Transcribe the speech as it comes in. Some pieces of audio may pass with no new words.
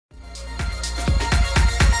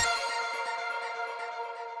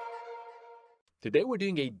Today we're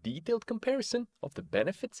doing a detailed comparison of the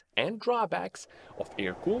benefits and drawbacks of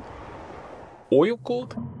air-cooled,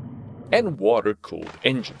 oil-cooled, and water-cooled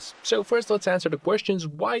engines. So first let's answer the questions,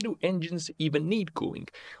 why do engines even need cooling?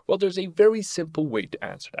 Well, there's a very simple way to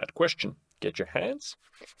answer that question. Get your hands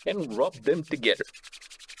and rub them together.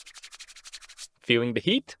 Feeling the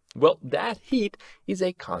heat? Well, that heat is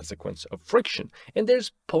a consequence of friction, and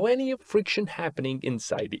there's plenty of friction happening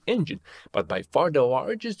inside the engine, but by far the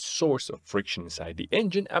largest source of friction inside the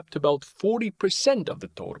engine, up to about 40% of the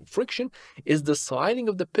total friction, is the sliding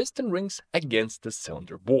of the piston rings against the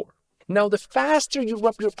cylinder bore. Now, the faster you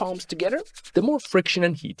rub your palms together, the more friction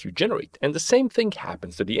and heat you generate, and the same thing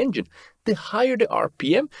happens to the engine. The higher the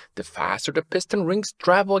RPM, the faster the piston rings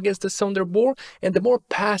travel against the cylinder bore, and the more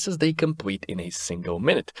passes they complete in a single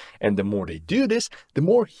minute. And the more they do this, the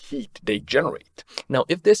more heat they generate. Now,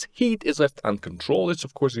 if this heat is left uncontrolled, it's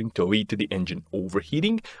of course going to lead to the engine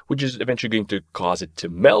overheating, which is eventually going to cause it to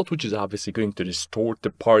melt, which is obviously going to distort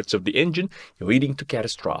the parts of the engine, leading to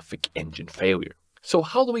catastrophic engine failure. So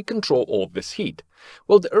how do we control all of this heat?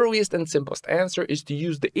 Well, the earliest and simplest answer is to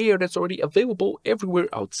use the air that's already available everywhere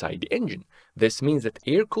outside the engine. This means that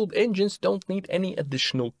air-cooled engines don't need any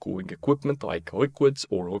additional cooling equipment like liquids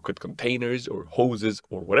or liquid containers or hoses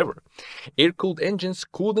or whatever. Air-cooled engines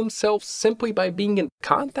cool themselves simply by being in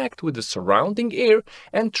contact with the surrounding air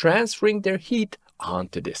and transferring their heat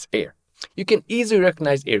onto this air. You can easily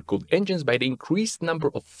recognize air-cooled engines by the increased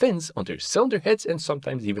number of fins on their cylinder heads and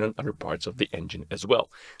sometimes even on other parts of the engine as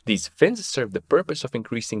well. These fins serve the purpose of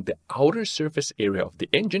increasing the outer surface area of the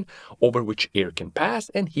engine over which air can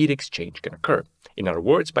pass and heat exchange can occur. In other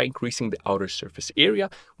words, by increasing the outer surface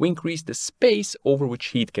area, we increase the space over which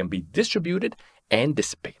heat can be distributed and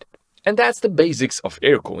dissipated. And that's the basics of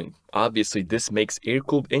air cooling. Obviously, this makes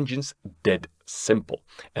air-cooled engines dead simple,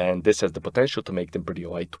 and this has the potential to make them pretty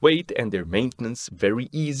lightweight and their maintenance very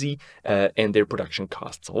easy and their production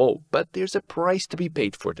costs low. But there's a price to be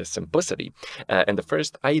paid for this simplicity, and the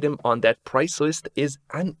first item on that price list is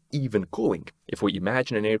uneven cooling. If we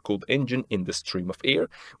imagine an air-cooled engine in the stream of air,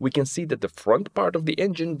 we can see that the front part of the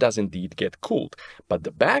engine does indeed get cooled, but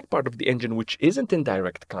the back part of the engine, which isn't in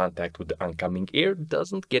direct contact with the oncoming air,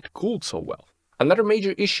 doesn't get cooled so well. Another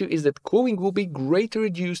major issue is that cooling will be greatly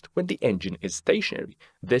reduced when the engine is stationary.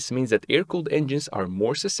 This means that air-cooled engines are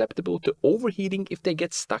more susceptible to overheating if they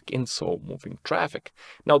get stuck in slow-moving traffic.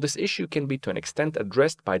 Now, this issue can be to an extent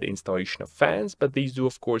addressed by the installation of fans, but these do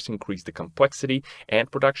of course increase the complexity and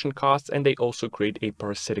production costs, and they also create a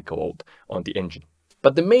parasitic load on the engine.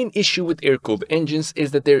 But the main issue with air-cooled engines is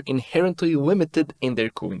that they're inherently limited in their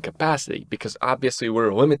cooling capacity, because obviously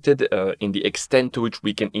we're limited in the extent to which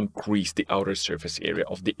we can increase the outer surface area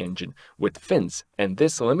of the engine with fins. And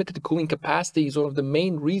this limited cooling capacity is one of the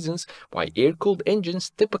main reasons why air-cooled engines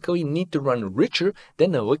typically need to run richer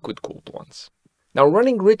than the liquid-cooled ones. Now,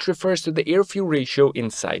 running rich refers to the air-fuel ratio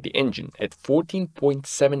inside the engine. At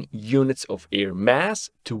 14.7 units of air mass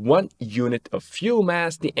to 1 unit of fuel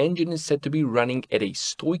mass, the engine is said to be running at a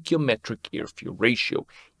stoichiometric air-fuel ratio.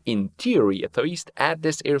 In theory, at least at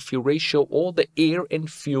this air-fuel ratio, all the air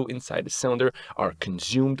and fuel inside the cylinder are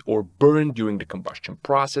consumed or burned during the combustion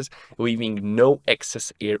process, leaving no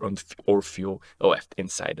excess air or fuel left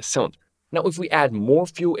inside the cylinder. Now, if we add more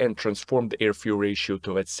fuel and transform the air-fuel ratio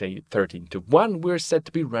to, let's say, 13:1, we're said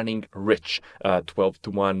to be running rich.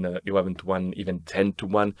 12:1, 11:1, even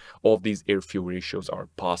 10:1. All of these air-fuel ratios are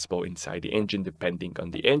possible inside the engine, depending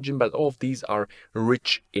on the engine, but all of these are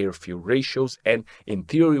rich air-fuel ratios, and in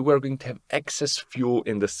theory, we're going to have excess fuel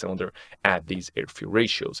in the cylinder at these air-fuel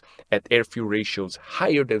ratios. At air-fuel ratios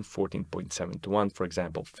higher than 14.7:1, for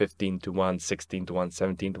example, 15:1, 16:1,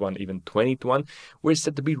 17:1, even 20:1, we're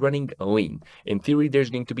said to be running lean. In theory,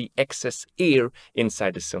 there's going to be excess air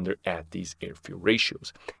inside the cylinder at these air-fuel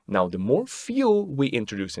ratios. Now, the more fuel we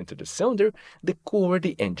introduce into the cylinder, the cooler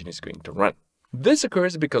the engine is going to run. This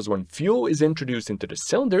occurs because when fuel is introduced into the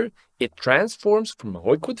cylinder, it transforms from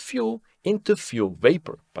liquid fuel into fuel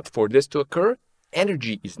vapor. But for this to occur,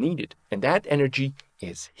 energy is needed, and that energy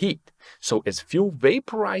is heat. So as fuel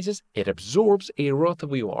vaporizes, it absorbs a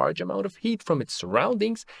relatively large amount of heat from its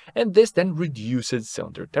surroundings, and this then reduces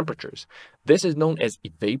cylinder temperatures. This is known as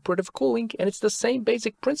evaporative cooling, and it's the same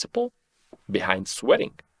basic principle behind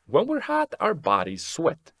sweating. When we're hot, our bodies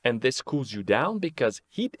sweat, and this cools you down because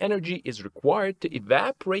heat energy is required to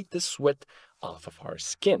evaporate the sweat off of our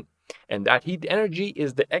skin. And that heat energy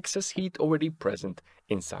is the excess heat already present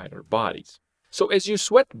inside our bodies. So as you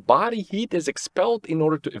sweat, body heat is expelled in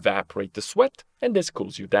order to evaporate the sweat, and this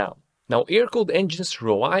cools you down. Now, air-cooled engines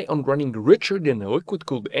rely on running richer than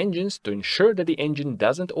liquid-cooled engines to ensure that the engine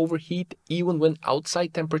doesn't overheat even when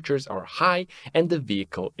outside temperatures are high and the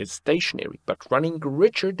vehicle is stationary. But running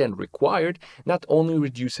richer than required not only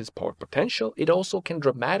reduces power potential, it also can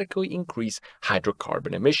dramatically increase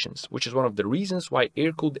hydrocarbon emissions, which is one of the reasons why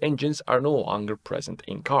air-cooled engines are no longer present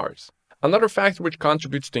in cars. Another factor which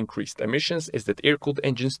contributes to increased emissions is that air-cooled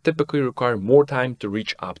engines typically require more time to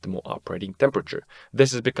reach optimal operating temperature.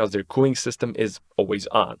 This is because their cooling system is always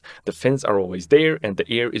on. The fins are always there and the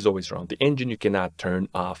air is always around the engine. You cannot turn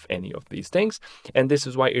off any of these things. And this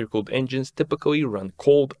is why air-cooled engines typically run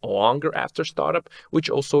cold longer after startup, which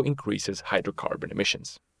also increases hydrocarbon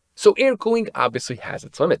emissions. So air cooling obviously has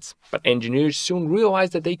its limits, but engineers soon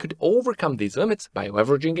realized that they could overcome these limits by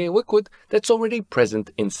leveraging a liquid that's already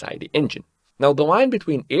present inside the engine. Now, the line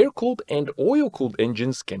between air-cooled and oil-cooled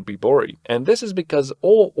engines can be blurry, and this is because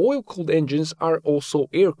all oil-cooled engines are also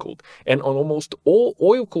air-cooled, and on almost all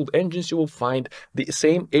oil-cooled engines you will find the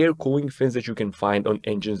same air cooling fins that you can find on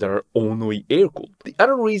engines that are only air-cooled. The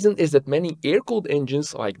other reason is that many air-cooled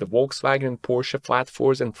engines like the Volkswagen and Porsche Flat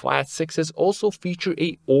 4s and Flat 6s also feature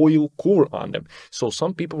a oil cooler on them, so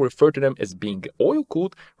some people refer to them as being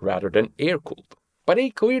oil-cooled rather than air-cooled. But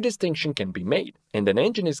a clear distinction can be made, and an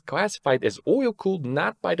engine is classified as oil-cooled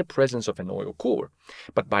not by the presence of an oil cooler,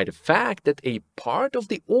 but by the fact that a part of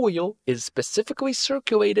the oil is specifically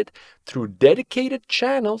circulated through dedicated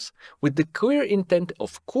channels with the clear intent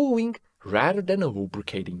of cooling rather than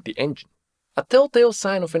lubricating the engine. A telltale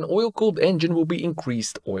sign of an oil-cooled engine will be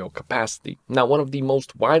increased oil capacity. Now, one of the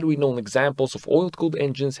most widely known examples of oil-cooled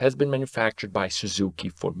engines has been manufactured by Suzuki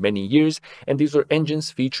for many years, and these are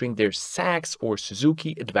engines featuring their SACS or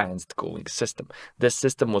Suzuki Advanced Cooling System. This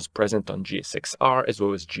system was present on GSX-R as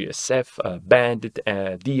well as GSF, Bandit,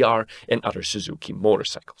 DR, and other Suzuki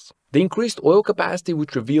motorcycles. The increased oil capacity,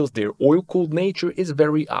 which reveals their oil-cooled nature, is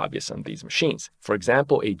very obvious on these machines. For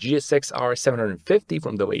example, a GSX-R 750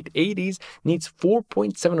 from the late 80s needs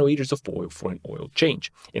 4.7 liters of oil for an oil change.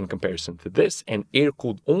 In comparison to this, an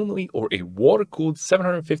air-cooled only or a water-cooled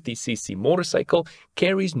 750cc motorcycle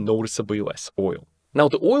carries noticeably less oil. Now,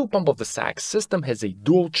 the oil pump of the SACS system has a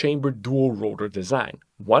dual-chamber, dual-rotor design.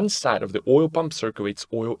 One side of the oil pump circulates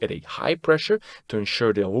oil at a high pressure to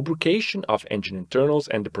ensure the lubrication of engine internals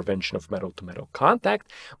and the prevention of metal-to-metal contact,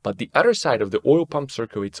 but the other side of the oil pump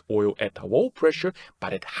circulates oil at low pressure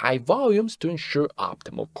but at high volumes to ensure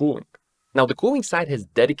optimal cooling. Now, the cooling side has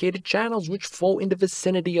dedicated channels which fall in the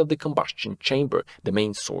vicinity of the combustion chamber, the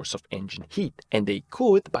main source of engine heat, and they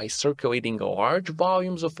cool it by circulating large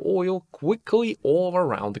volumes of oil quickly all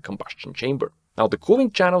around the combustion chamber. Now, the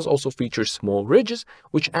cooling channels also feature small ridges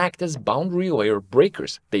which act as boundary layer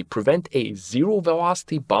breakers. They prevent a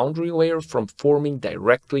zero-velocity boundary layer from forming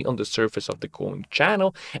directly on the surface of the cooling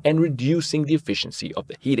channel and reducing the efficiency of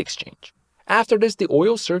the heat exchange. After this, the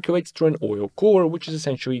oil circulates through an oil cooler, which is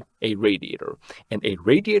essentially a radiator. And a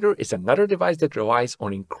radiator is another device that relies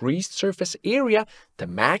on increased surface area to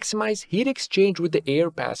maximize heat exchange with the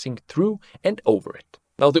air passing through and over it.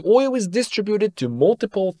 Now, the oil is distributed to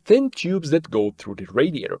multiple thin tubes that go through the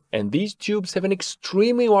radiator, and these tubes have an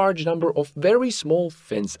extremely large number of very small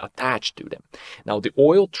fins attached to them. Now, the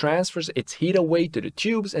oil transfers its heat away to the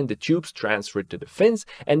tubes, and the tubes transfer it to the fins,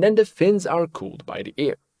 and then the fins are cooled by the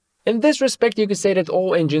air. In this respect, you can say that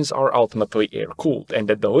all engines are ultimately air-cooled, and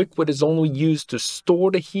that the liquid is only used to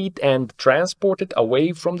store the heat and transport it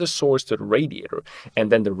away from the source to the radiator,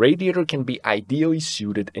 and then the radiator can be ideally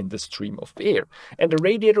suited in the stream of air. And the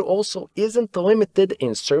radiator also isn't limited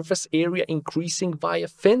in surface area increasing via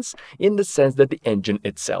fins in the sense that the engine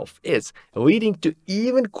itself is, leading to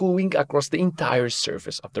even cooling across the entire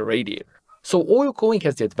surface of the radiator. So oil cooling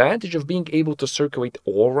has the advantage of being able to circulate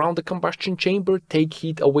all around the combustion chamber, take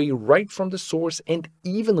heat away right from the source, and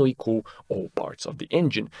evenly cool all parts of the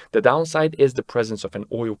engine. The downside is the presence of an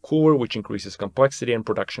oil cooler, which increases complexity and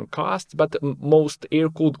production costs, but most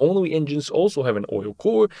air-cooled only engines also have an oil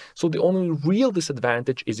cooler, so the only real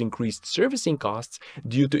disadvantage is increased servicing costs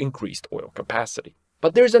due to increased oil capacity.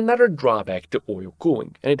 But there's another drawback to oil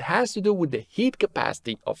cooling, and it has to do with the heat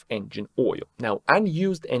capacity of engine oil. Now,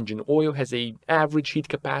 unused engine oil has an average heat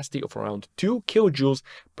capacity of around 2 kilojoules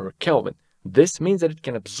per Kelvin. This means that it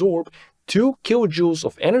can absorb 2 kilojoules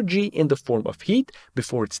of energy in the form of heat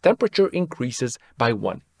before its temperature increases by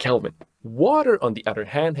 1 Kelvin. Water, on the other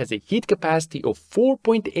hand, has a heat capacity of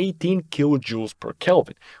 4.18 kilojoules per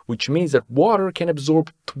Kelvin, which means that water can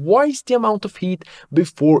absorb twice the amount of heat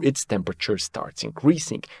before its temperature starts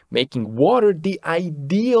increasing, making water the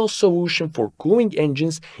ideal solution for cooling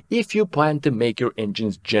engines if you plan to make your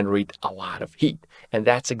engines generate a lot of heat. And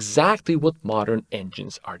that's exactly what modern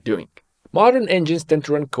engines are doing. Modern engines tend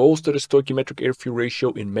to run close to the stoichiometric air-fuel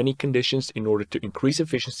ratio in many conditions in order to increase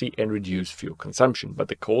efficiency and reduce fuel consumption. But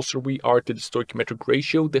the closer we are to the stoichiometric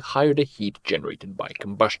ratio, the higher the heat generated by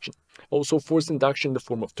combustion. Also, forced induction in the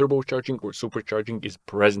form of turbocharging or supercharging is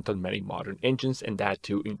present on many modern engines, and that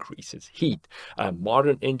too increases heat.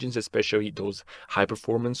 Modern engines, especially those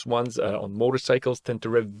high-performance ones on motorcycles, tend to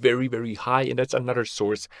rev very, very high, and that's another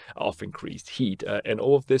source of increased heat. And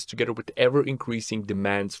all of this, together with ever-increasing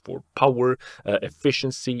demands for power,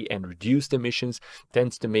 efficiency, and reduced emissions,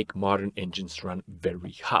 tends to make modern engines run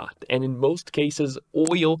very hot. And in most cases,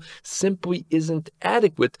 oil simply isn't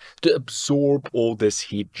adequate to absorb all this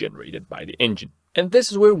heat generated by the engine. And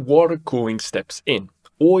this is where water cooling steps in.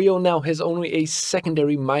 Oil now has only a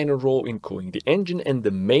secondary minor role in cooling the engine, and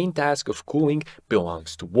the main task of cooling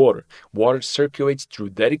belongs to water. Water circulates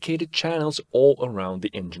through dedicated channels all around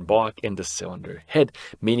the engine block and the cylinder head,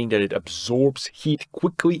 meaning that it absorbs heat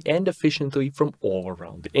quickly and efficiently from all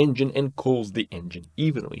around the engine and cools the engine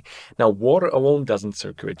evenly. Now, water alone doesn't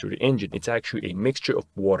circulate through the engine. It's actually a mixture of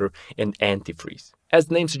water and antifreeze. As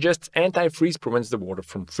the name suggests, antifreeze prevents the water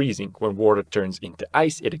from freezing. When water turns into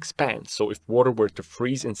ice, it expands. So if water were to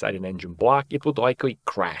freeze inside an engine block, it would likely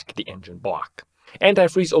crack the engine block.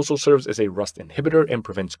 Antifreeze also serves as a rust inhibitor and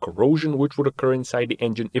prevents corrosion, which would occur inside the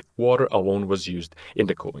engine if water alone was used in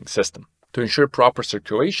the cooling system. To ensure proper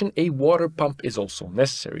circulation, a water pump is also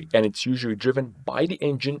necessary, and it's usually driven by the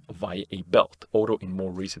engine via a belt. Although in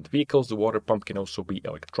more recent vehicles, the water pump can also be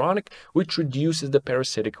electronic, which reduces the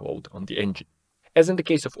parasitic load on the engine. As in the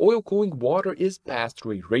case of oil cooling, water is passed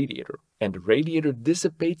through a radiator, and the radiator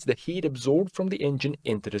dissipates the heat absorbed from the engine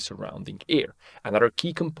into the surrounding air. Another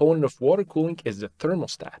key component of water cooling is the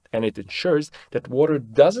thermostat, and it ensures that water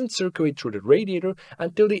doesn't circulate through the radiator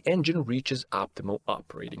until the engine reaches optimal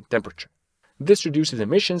operating temperature. This reduces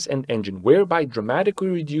emissions and engine wear by dramatically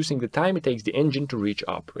reducing the time it takes the engine to reach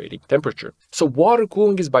operating temperature. So water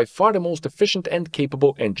cooling is by far the most efficient and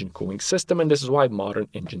capable engine cooling system, and this is why modern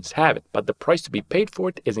engines have it. But the price to be paid for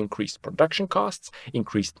it is increased production costs,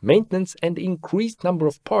 increased maintenance, and increased number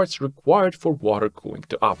of parts required for water cooling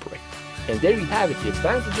to operate. And there you have it, the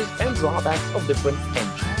advantages and drawbacks of different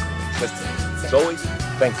engine cooling systems. As always,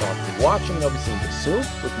 thanks a lot for watching, and I'll be seeing you soon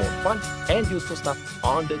with more fun and useful stuff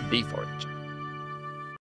on the D4Engine.